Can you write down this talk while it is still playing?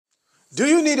Do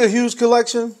you need a huge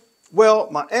collection? Well,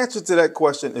 my answer to that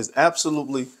question is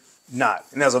absolutely not.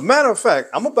 And as a matter of fact,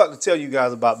 I'm about to tell you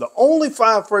guys about the only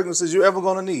 5 fragrances you're ever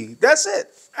going to need. That's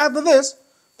it. After this,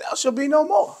 there shall be no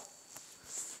more.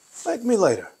 Thank me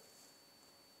later.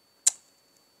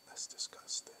 Let's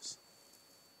discuss this.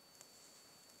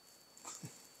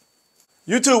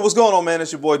 YouTube, what's going on, man?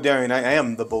 It's your boy Darian. I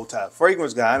am the Bowtie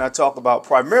Fragrance Guy, and I talk about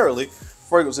primarily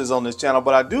fragrances on this channel,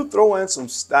 but I do throw in some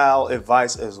style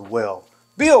advice as well.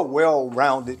 Be a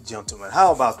well-rounded gentleman.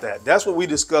 How about that? That's what we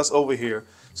discuss over here.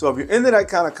 So if you're into that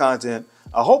kind of content,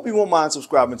 I hope you won't mind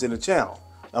subscribing to the channel.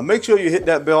 Now make sure you hit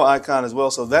that bell icon as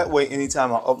well, so that way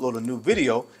anytime I upload a new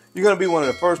video, you're going to be one of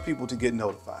the first people to get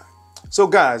notified. So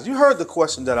guys, you heard the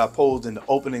question that I posed in the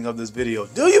opening of this video.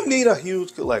 Do you need a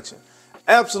huge collection?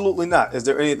 Absolutely not. Is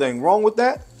there anything wrong with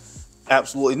that?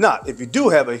 Absolutely not. If you do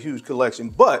have a huge collection,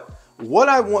 but what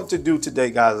I want to do today,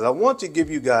 guys, is I want to give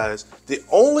you guys the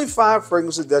only 5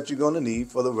 fragrances that you're going to need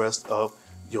for the rest of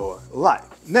your life.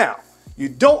 Now, you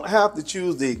don't have to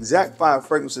choose the exact 5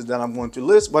 fragrances that I'm going to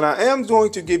list, but I am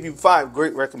going to give you 5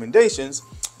 great recommendations.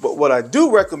 But what I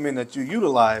do recommend that you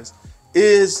utilize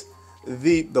is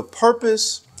the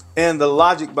purpose and the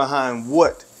logic behind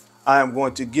what I am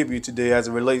going to give you today as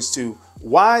it relates to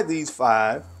why these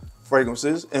 5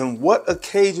 fragrances and what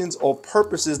occasions or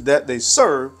purposes that they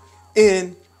serve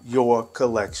in your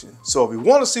collection. So if you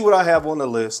want to see what I have on the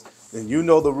list, then you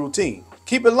know the routine.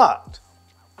 Keep it locked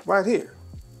right here.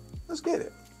 Let's get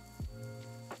it.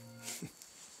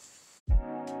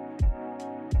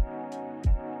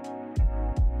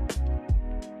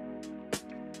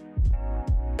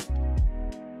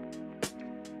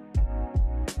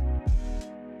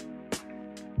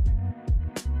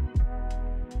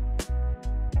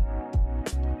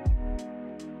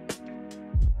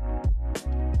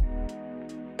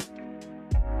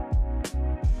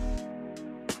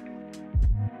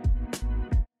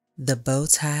 The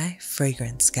Bowtie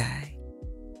Fragrance Guy.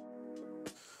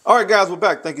 All right, guys, we're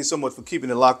back. Thank you so much for keeping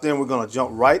it locked in. We're going to jump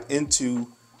right into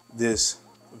this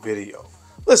video.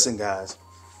 Listen, guys,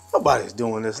 nobody's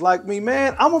doing this like me,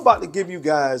 man. I'm about to give you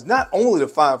guys not only the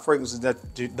 5 fragrances that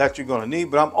you're going to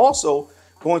need, but I'm also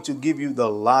going to give you the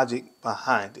logic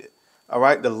behind it. All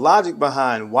right, the logic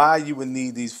behind why you would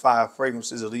need these 5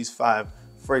 fragrances or these 5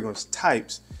 fragrance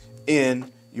types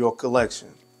in your collection.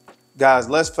 Guys,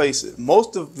 let's face it,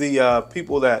 most of the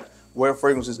people that wear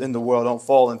fragrances in the world don't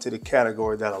fall into the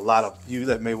category that a lot of you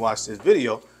that may watch this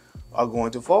video are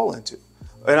going to fall into.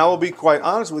 And I will be quite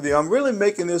honest with you, I'm really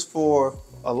making this for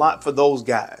those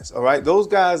guys, all right? Those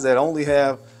guys that only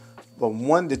have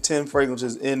 1 to 10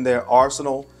 fragrances in their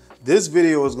arsenal. This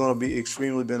video is going to be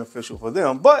extremely beneficial for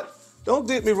them. But don't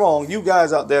get me wrong, you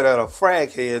guys out there that are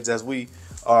frag heads, as we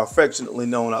are affectionately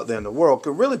known out there in the world,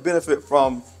 could really benefit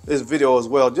from this video as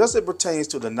well, just as it pertains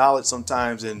to the knowledge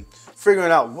sometimes and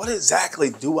figuring out what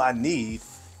exactly do I need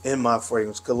in my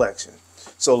fragrance collection.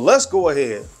 So let's go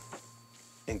ahead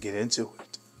and get into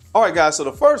it. All right, guys, so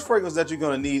the first fragrance that you're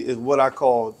going to need is what I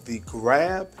call the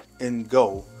grab and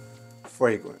go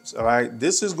fragrance. All right,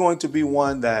 this is going to be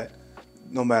one that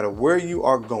no matter where you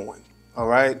are going, all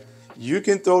right, you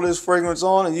can throw this fragrance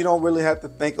on and you don't really have to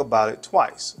think about it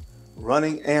twice.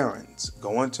 Running errands,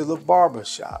 going to the barber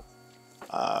shop,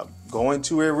 going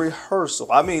to a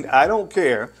rehearsal. I mean, I don't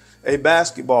care, a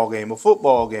basketball game, a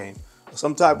football game, or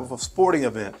some type of a sporting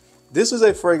event. This is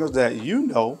a fragrance that you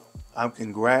know I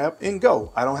can grab and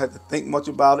go. I don't have to think much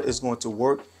about it. It's going to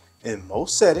work in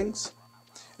most settings.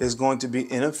 It's going to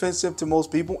be inoffensive to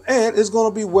most people, and it's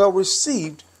going to be well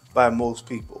received by most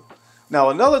people. Now,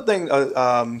 another thing,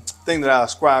 that I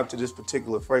ascribe to this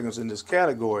particular fragrance in this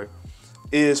category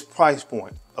is price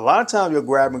point. A lot of times your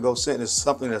grab and go scent is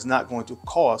something that's not going to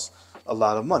cost a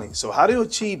lot of money. So how do you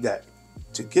achieve that?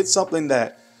 To get something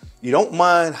that you don't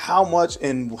mind how much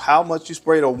you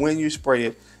spray it or when you spray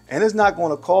it, and it's not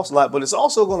going to cost a lot, but it's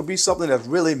also going to be something that's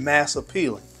really mass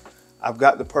appealing. I've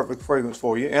got the perfect fragrance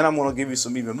for you, and I'm going to give you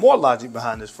some even more logic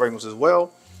behind this fragrance as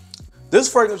well.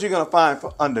 This fragrance you're going to find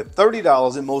for under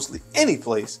 $30 in mostly any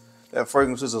place that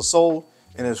fragrances are sold.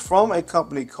 And it's from a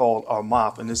company called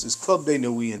Homme, and this is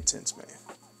clubdenuitintense, man.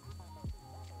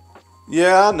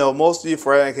 Yeah, I know most of you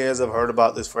frag heads have heard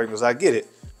about this fragrance. I get it,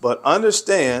 but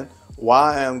understand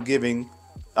why I'm giving,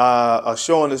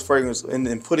 showing this fragrance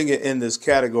and putting it in this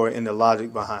category and the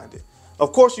logic behind it.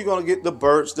 Of course, you're going to get the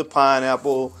birch, the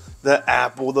pineapple, the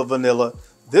apple, the vanilla.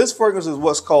 This fragrance is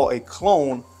what's called a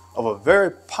clone of a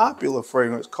very popular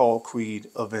fragrance called Acqu Di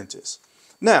Gio.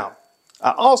 Now,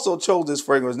 I also chose this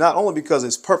fragrance not only because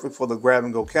it's perfect for the grab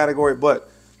and go category, but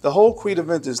the whole Acqu Di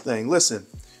Gio thing. Listen,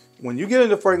 when you get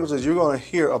into fragrances, you're going to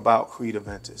hear about Acqu Di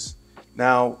Gio.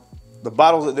 Now, the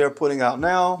bottles that they're putting out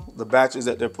now, the batches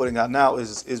that they're putting out now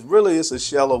is really, it's a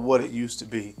shell of what it used to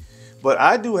be. But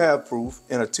I do have proof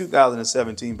in a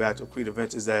 2017 batch of Acqu Di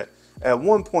Gio that at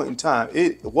one point in time,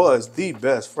 it was the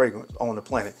best fragrance on the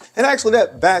planet. And actually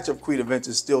that batch of Acqu Di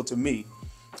Gio still to me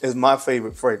is my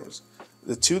favorite fragrance.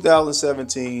 The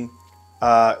 2017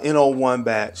 N01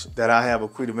 batch that I have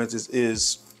of Acqu Di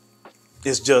Gio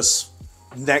is just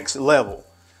next level.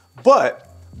 But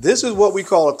this is what we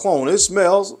call a clone. It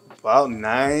smells about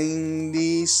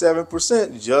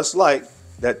 97% just like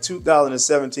that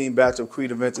 2017 batch of Acqu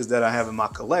Di Gio that I have in my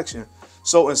collection.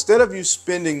 So instead of you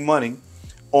spending money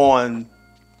on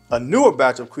a newer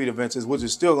batch of Acqu Di Gio, which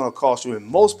is still going to cost you in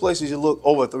most places you look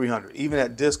over $300, even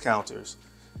at discounters.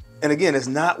 And again, it's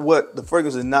not what the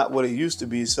fragrance is not what it used to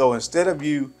be. So instead of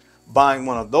you buying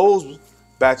one of those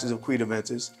batches of Acqu Di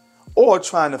Gio or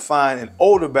trying to find an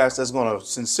older batch that's going to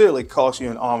sincerely cost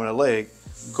you an arm and a leg,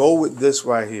 go with this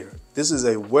right here. This is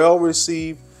a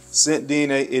well-received scent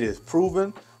DNA. It is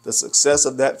proven. The success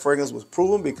of that fragrance was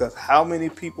proven because how many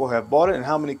people have bought it and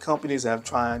how many companies have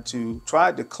tried to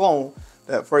clone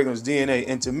that fragrance DNA.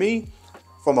 And to me,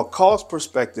 from a cost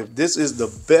perspective, this is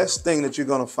the best thing that you're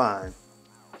going to find.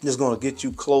 It's going to get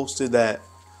you close to that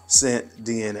scent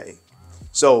DNA.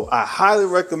 So I highly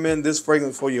recommend this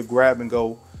fragrance for your grab and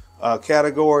go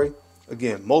category.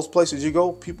 Again, most places you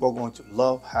go, people are going to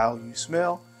love how you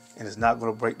smell, and it's not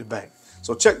going to break the bank.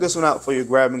 So check this one out for your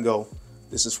grab and go.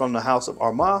 This is from the house of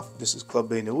Armand. This is Club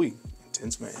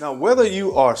Denuitintense Man. Now, whether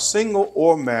you are single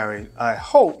or married, I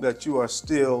hope that you are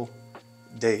still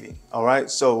dating. All right.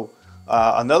 So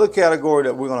another category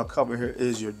that we're going to cover here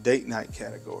is your date night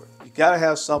category. You got to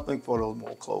have something for those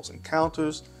more close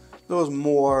encounters, those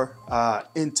more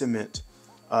intimate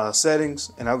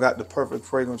settings. And I've got the perfect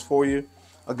fragrance for you.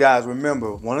 Guys,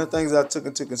 remember, one of the things I took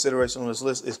into consideration on this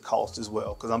list is cost as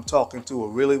well, because I'm talking to a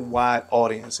really wide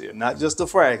audience here, not just the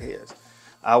frag heads.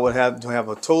 I would have to have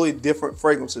a totally different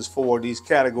fragrances for these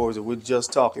categories that we're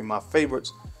just talking my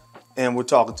favorites, and we're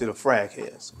talking to the frag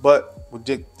heads. But we're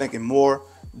thinking more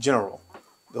general.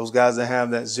 Those guys that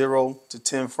have that 0 to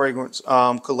 10 fragrance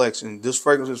collection. This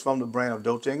fragrance is from the brand of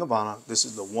Dolce & Gabbana. This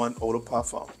is the one Eau de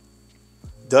Parfum.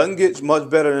 Doesn't get much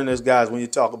better than this, guys, when you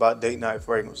talk about date night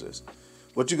fragrances.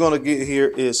 What you're going to get here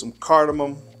is some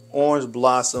cardamom, orange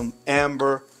blossom,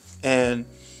 amber, and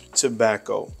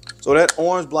tobacco. So that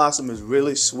orange blossom is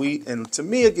really sweet. And to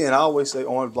me, again, I always say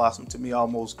orange blossom to me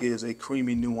almost gives a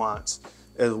creamy nuance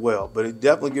as well. But it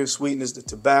definitely gives sweetness. The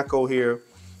tobacco here.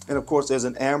 And of course, there's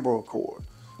an amber accord.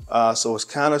 So it's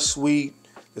kind of sweet.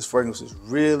 This fragrance is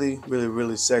really, really,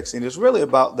 really sexy. And it's really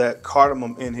about that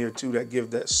cardamom in here too that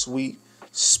gives that sweet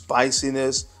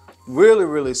spiciness. Really,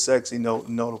 really sexy note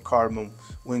of cardamom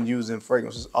when using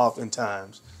fragrances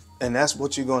oftentimes. And that's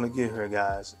what you're going to get here,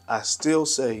 guys. I still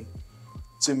say,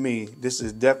 to me, this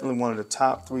is definitely one of the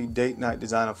top 3 date night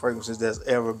designer fragrances that's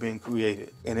ever been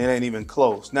created. And it ain't even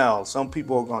close. Now, some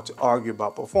people are going to argue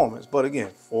about performance. But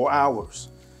again, 4 hours.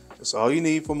 That's all you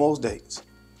need for most dates.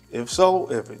 If so,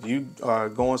 if you are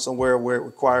going somewhere where it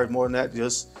requires more than that,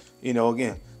 just,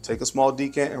 again, take a small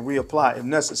decant and reapply if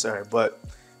necessary. But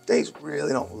dates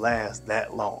really don't last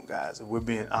that long, guys, if we're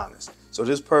being honest. So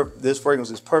this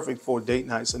fragrance is perfect for date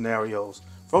night scenarios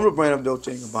from the brand of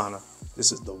Dolce & Gabbana.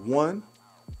 This is the one,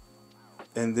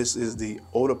 and this is the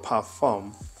Eau de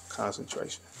Parfum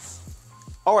concentration.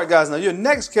 All right, guys, now your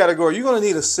next category, you're going to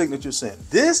need a signature scent.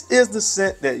 This is the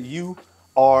scent that you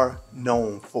are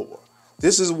known for.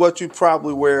 This is what you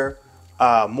probably wear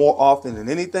more often than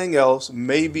anything else.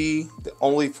 Maybe the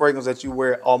only fragrance that you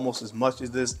wear almost as much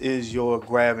as this is your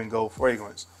grab and go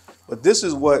fragrance. But this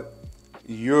is what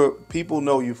your people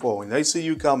know you for. When they see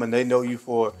you coming, they know you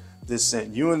for this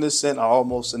scent. You and this scent are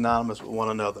almost synonymous with one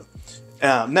another.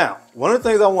 Now, one of the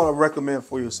things I want to recommend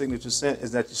for your signature scent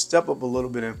is that you step up a little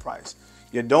bit in price.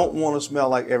 You don't want to smell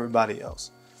like everybody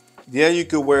else. Yeah, you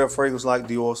could wear a fragrance like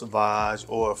Dior Sauvage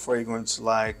or a fragrance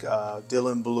like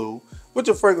Dylan Blue, which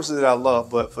are fragrances that I love.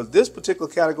 But for this particular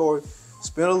category,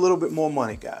 spend a little bit more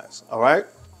money, guys. All right.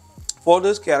 For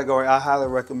this category, I highly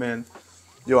recommend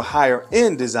your higher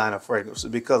end designer fragrances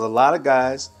because a lot of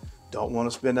guys don't want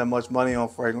to spend that much money on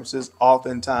fragrances.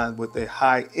 Oftentimes with a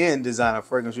high end designer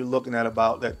fragrance, you're looking at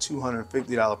about that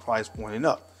 $250 price point and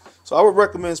up. So I would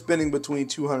recommend spending between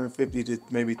 $250 to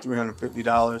maybe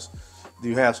 $350.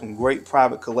 You have some great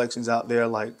private collections out there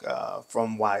like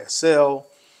from YSL.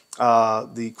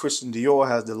 The Christian Dior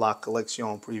has the La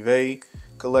Collection Privée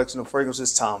collection of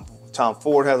fragrances. Tom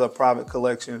Ford has a private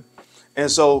collection. And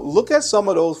so look at some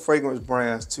of those fragrance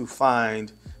brands to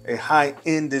find a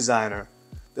high-end designer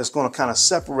that's going to kind of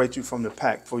separate you from the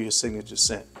pack for your signature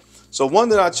scent. So one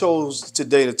that I chose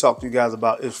today to talk to you guys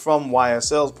about is from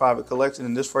YSL's private collection,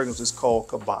 and this fragrance is called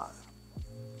Cabane.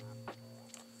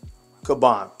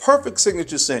 Cabane, perfect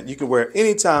signature scent. You can wear it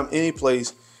anytime, any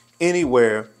place,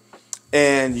 anywhere,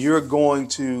 and you're going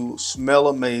to smell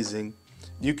amazing.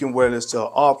 You can wear this to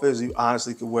an office. You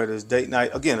honestly can wear this date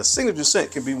night. Again, a signature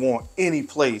scent can be worn any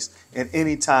place and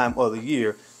any time of the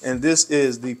year. And this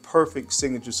is the perfect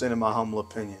signature scent in my humble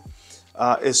opinion.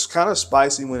 It's kind of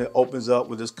spicy when it opens up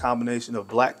with this combination of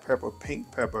black pepper,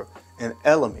 pink pepper, and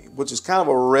elemi, which is kind of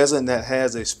a resin that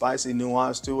has a spicy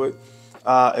nuance to it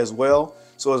as well.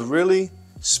 So it's really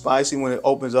spicy when it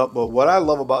opens up. But what I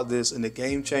love about this and the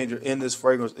game changer in this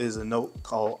fragrance is a note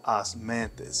called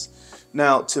osmanthus.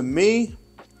 Now, to me,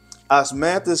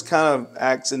 osmanthus kind of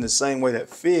acts in the same way that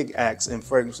fig acts in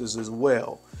fragrances as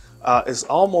well. It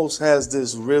almost has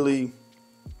this really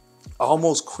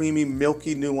almost creamy,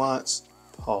 milky nuance.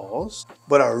 Pause.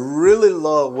 But I really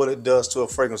love what it does to a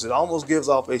fragrance. It almost gives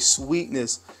off a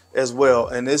sweetness as well.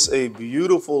 And it's a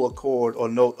beautiful accord or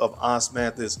note of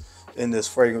osmanthus in this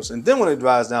fragrance. And then when it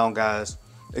dries down, guys,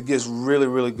 it gets really,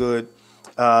 really good.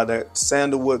 That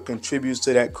sandalwood contributes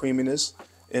to that creaminess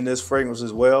in this fragrance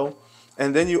as well.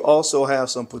 And then you also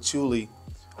have some patchouli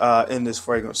in this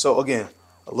fragrance. So again,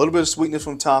 a little bit of sweetness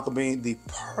from tonka bean, the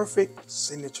perfect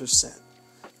signature scent.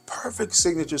 Perfect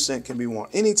signature scent can be worn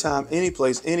anytime, any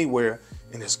place, anywhere,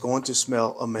 and it's going to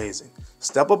smell amazing.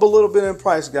 Step up a little bit in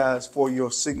price, guys, for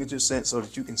your signature scent so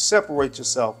that you can separate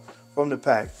yourself from the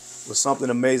pack with something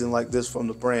amazing like this from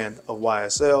the brand of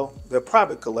YSL, their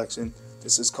private collection.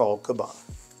 This is called Cabane.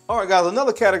 All right, guys,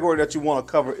 another category that you want to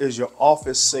cover is your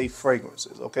office safe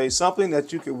fragrances, okay? Something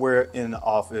that you could wear in the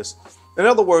office. In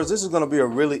other words, this is going to be a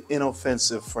really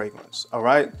inoffensive fragrance, all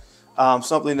right?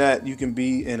 Something that you can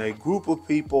be in a group of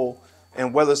people,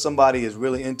 and whether somebody is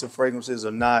really into fragrances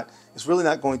or not, it's really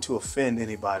not going to offend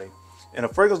anybody. And a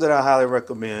fragrance that I highly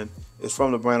recommend is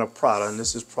from the brand of Prada, and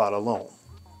this is Prada L'Homme.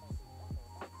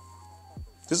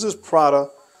 This is Prada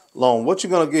L'Homme. What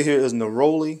you're going to get here is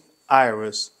neroli,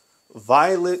 iris,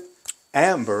 violet,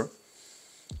 amber,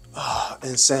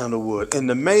 and sandalwood. And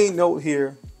the main note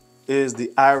here is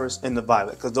the iris and the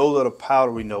violet, because those are the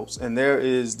powdery notes. And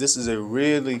this is a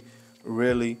really,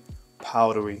 really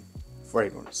powdery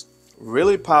fragrance.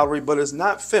 Really powdery, but it's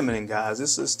not feminine, guys.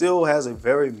 This still has a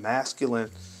very masculine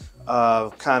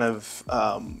kind of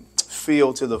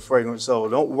feel to the fragrance. So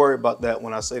don't worry about that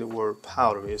when I say the word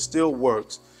powdery. It still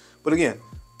works. But again,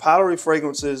 powdery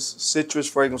fragrances, citrus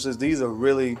fragrances, these are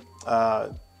really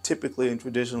typically and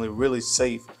traditionally really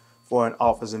safe for an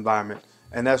office environment.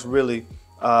 And that's really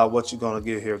what you're going to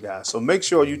get here, guys. So make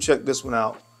sure you check this one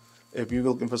out if you're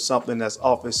looking for something that's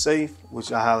office safe,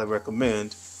 which I highly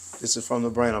recommend. This is from the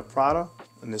brand of Prada,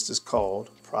 and this is called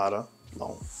Prada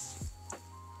L'Homme.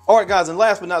 All right, guys, and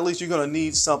last but not least, you're going to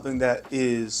need something that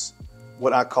is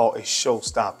what I call a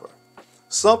showstopper.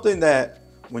 Something that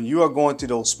when you are going to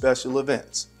those special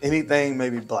events, anything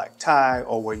maybe black tie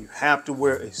or where you have to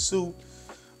wear a suit,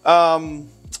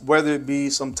 whether it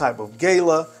be some type of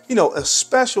gala, you know, a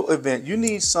special event, you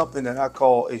need something that I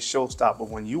call a showstopper.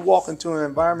 When you walk into an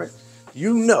environment,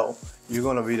 you know you're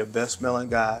going to be the best smelling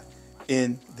guy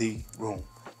in the room.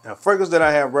 Now, fragrance that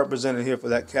I have represented here for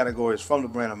that category is from the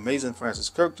brand of Maison Francis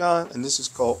Kurkdjian, and this is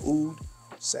called Oud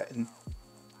Satin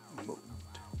Mood.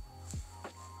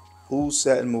 Oud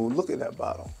Satin Mood. Look at that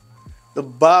bottle. The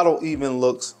bottle even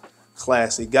looks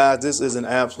classy. Guys, this is an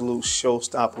absolute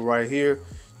showstopper right here.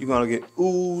 You're going to get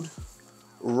Oud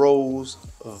Rose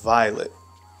Violet.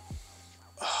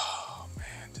 Oh,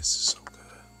 man, this is so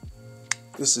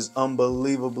good. This is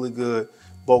unbelievably good.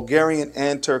 Bulgarian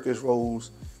and Turkish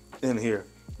rose in here.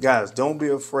 Guys, don't be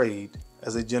afraid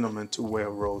as a gentleman to wear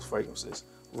rose fragrances.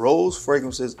 Rose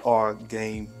fragrances are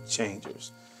game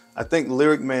changers. I think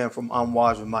Lyrik Man from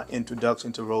Amouage was my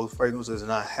introduction to rose fragrances,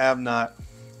 and I have not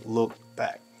looked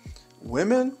back.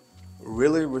 Women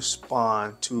really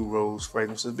respond to rose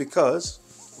fragrances because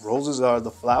roses are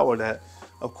the flower that,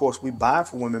 of course, we buy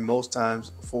for women most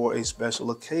times for a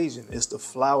special occasion. It's the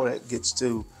flower that gets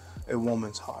to a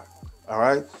woman's heart. All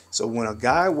right. So when a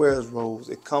guy wears rose,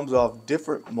 it comes off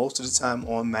different most of the time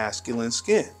on masculine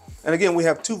skin. And again, we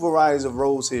have two varieties of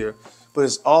rose here, but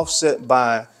it's offset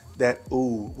by that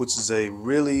oud, which is a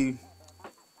really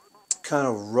kind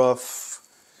of rough,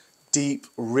 deep,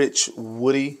 rich,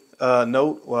 woody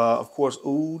note. Of course,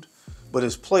 oud, but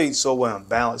it's played so well and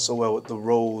balanced so well with the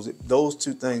rose. Those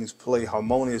two things play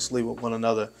harmoniously with one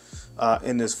another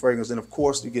in this fragrance. And of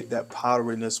course, you get that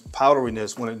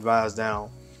powderiness when it dries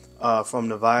down. From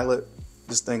the violet.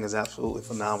 This thing is absolutely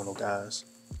phenomenal, guys.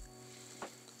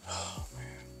 Oh,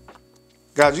 man.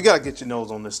 Guys, you got to get your nose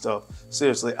on this stuff.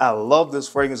 Seriously, I love this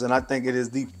fragrance, and I think it is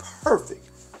the perfect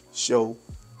show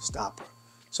stopper.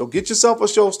 So get yourself a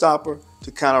showstopper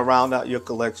to kind of round out your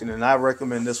collection. And I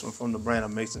recommend this one from the brand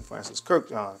of Mason Francis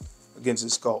Kirkjohn. Again,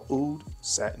 it's called Oud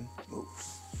Satin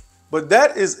Mousse. But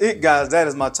that is it, guys. That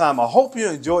is my time. I hope you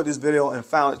enjoyed this video and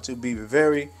found it to be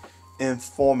very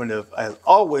informative. As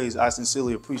always, I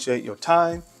sincerely appreciate your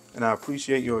time and I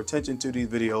appreciate your attention to these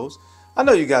videos. I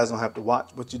know you guys don't have to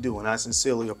watch, but you do, and I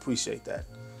sincerely appreciate that.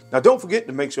 Now, don't forget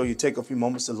to make sure you take a few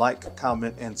moments to like,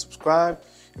 comment, and subscribe.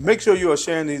 And make sure you are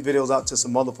sharing these videos out to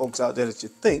some other folks out there that you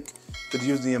think could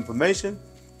use the information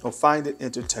or find it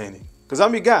entertaining. Because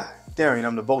I'm your guy, Darian.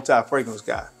 I'm the bow tie fragrance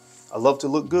guy. I love to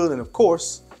look good, and of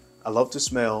course, I love to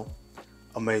smell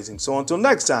amazing. So until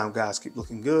next time, guys, keep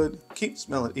looking good, keep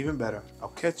smelling even better. I'll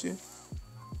catch you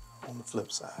on the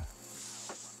flip side.